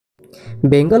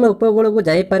ବେଙ୍ଗଲ ଉପକୂଳକୁ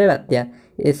ଯାଇପାରେ ବାତ୍ୟା।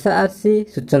 ଏସ୍ଆର୍ସି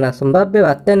ସୂଚନା। ସମ୍ଭାବ୍ୟ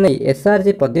ବାତ୍ୟା ନେଇ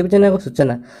ଏସ୍ଆର୍ସି ପରିयोଜନାକୁ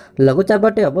ସୂଚନା।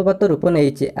 ଲଘୁଚାପଟି ଅବପାତ ରୂପ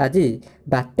ନେଇଛି। ଆଜି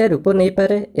ବାତ୍ୟା ରୂପ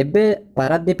ନେଇପାରେ। ଏବେ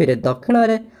ପାରାଦୀପରେ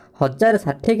ଦକ୍ଷିଣରେ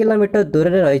 1060 କିଲୋମିଟର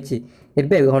ଦୂରରେ ରହିଛି।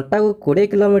 ଏବେ ଘଣ୍ଟାକୁ 20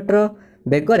 କିଲୋମିଟର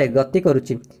ବେଗରେ ଗତି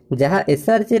କରୁଛି, ଯାହା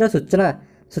ଏସ୍ଆର୍ସିର ସୂଚନା।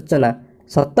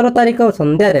 17 ତାରିଖ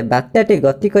ସନ୍ଧ୍ୟାରେ ବାତ୍ୟାଟି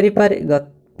ଗତି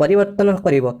ପରିବର୍ତ୍ତନ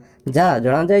କରିବ, ଯାହା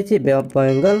ଜଣାଯାଇଛି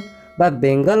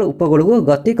ବେଙ୍ଗଲ ଉପକୂଳକୁ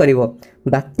ଗତି କରିବ।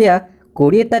 ବାତ୍ୟା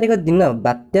 20 ତାରିଖ ଦିନ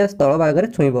ବାତ୍ୟା ସ୍ଥଳଭାଗରେ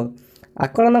ଛୁଇଁବ।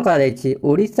 ଆକଳନ କରାଯାଇଛି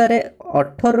ଓଡ଼ିଶାରେ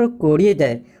 18ରୁ 20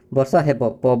 ଯାଏ ବର୍ଷା ହେବ।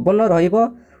 ପବନ ରହିବ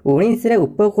 19ରେ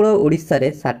ଉପକୂଳ ଓଡ଼ିଶାରେ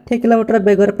 60 କିଲୋମିଟର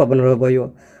ବେଗରେ ପବନ ବହିବ।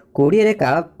 20ରେ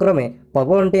କାଳକ୍ରମେ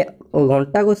ପବନଟି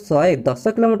ଘଣ୍ଟାକୁ 110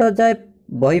 କିଲୋମିଟର ଯାଏ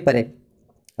ବହିପାରେ।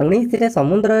 19ରେ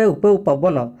ସମୁଦ୍ରରେ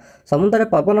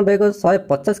ପବନ ବେଗ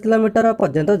 150 କିଲୋମିଟର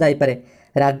ପର୍ଯ୍ୟନ୍ତ ଯାଇପାରେ।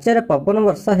 ରାଜ୍ୟରେ ପବନ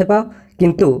ବର୍ଷା ହେବ,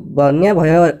 କିନ୍ତୁ ବନ୍ୟା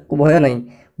ଭୟ ନାହିଁ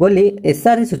ବୋଲି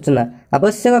ଏସ୍ଆର୍ସି ସୂଚନା।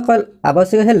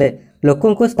 ଆବଶ୍ୟକ ହେଲେ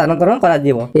ଲୋକଙ୍କୁ ସ୍ଥାନାନ୍ତରଣ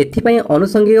କରାଯିବ। ଏଥିପାଇଁ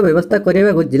ଆନୁଷଙ୍ଗିକ ବ୍ୟବସ୍ଥା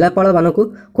କରିବାକୁ ଜିଲ୍ଲାପାଳମାନଙ୍କୁ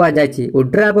କୁହାଯାଇଛି।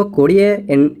 ଓଡ୍ରାଫ 20,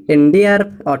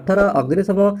 ଏନ୍ଡିଆର୍ଏଫ୍ 18,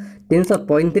 ଅଗ୍ନିଶମ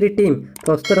 335 ଟିମ୍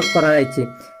ପ୍ରସ୍ତୁତ କରାଯାଇଛି।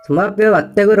 ସମ୍ଭାବ୍ୟ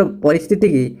ବାତ୍ୟାର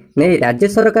ପରିସ୍ଥିତିକୁ ନେଇ ରାଜ୍ୟ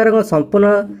ସରକାର ସମ୍ପୂର୍ଣ୍ଣ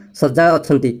ସଜାଗ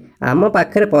ଅଛନ୍ତି। ଆମ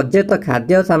ପାଖରେ ପର୍ଯ୍ୟାପ୍ତ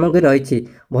ଖାଦ୍ୟ ସାମଗ୍ରୀ ରହିଛି,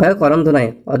 ଭୟ କରନ୍ତୁ ନାହିଁ।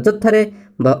 ଅଯଥାରେ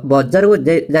ବଜାରକୁ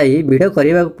ଯାଇ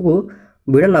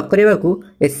ଭିଡ଼ ନ କରିବାକୁ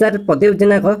ଏସ୍ଆର୍ସି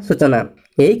ପରିଯୋଜନାଙ୍କ ସୂଚନା।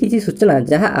 ଏହି କିଛି ସୂଚନା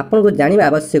ଯାହା ଆପଣଙ୍କୁ ଜାଣିବା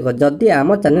ଆବଶ୍ୟକ। ଯଦି ଆମ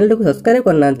ଚ୍ୟାନେଲଟିକୁ ସବସ୍କ୍ରାଇବ୍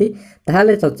କରିନାହାନ୍ତି,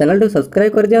 ତାହେଲେ ଚ୍ୟାନେଲଟିକୁ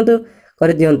ସବସ୍କ୍ରାଇବ୍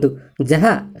କରିଦିଅନ୍ତୁ,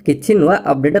 ଯାହା କିଛି ନୂଆ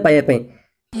ଅପଡେଟ୍ ପାଇବା ପାଇଁ।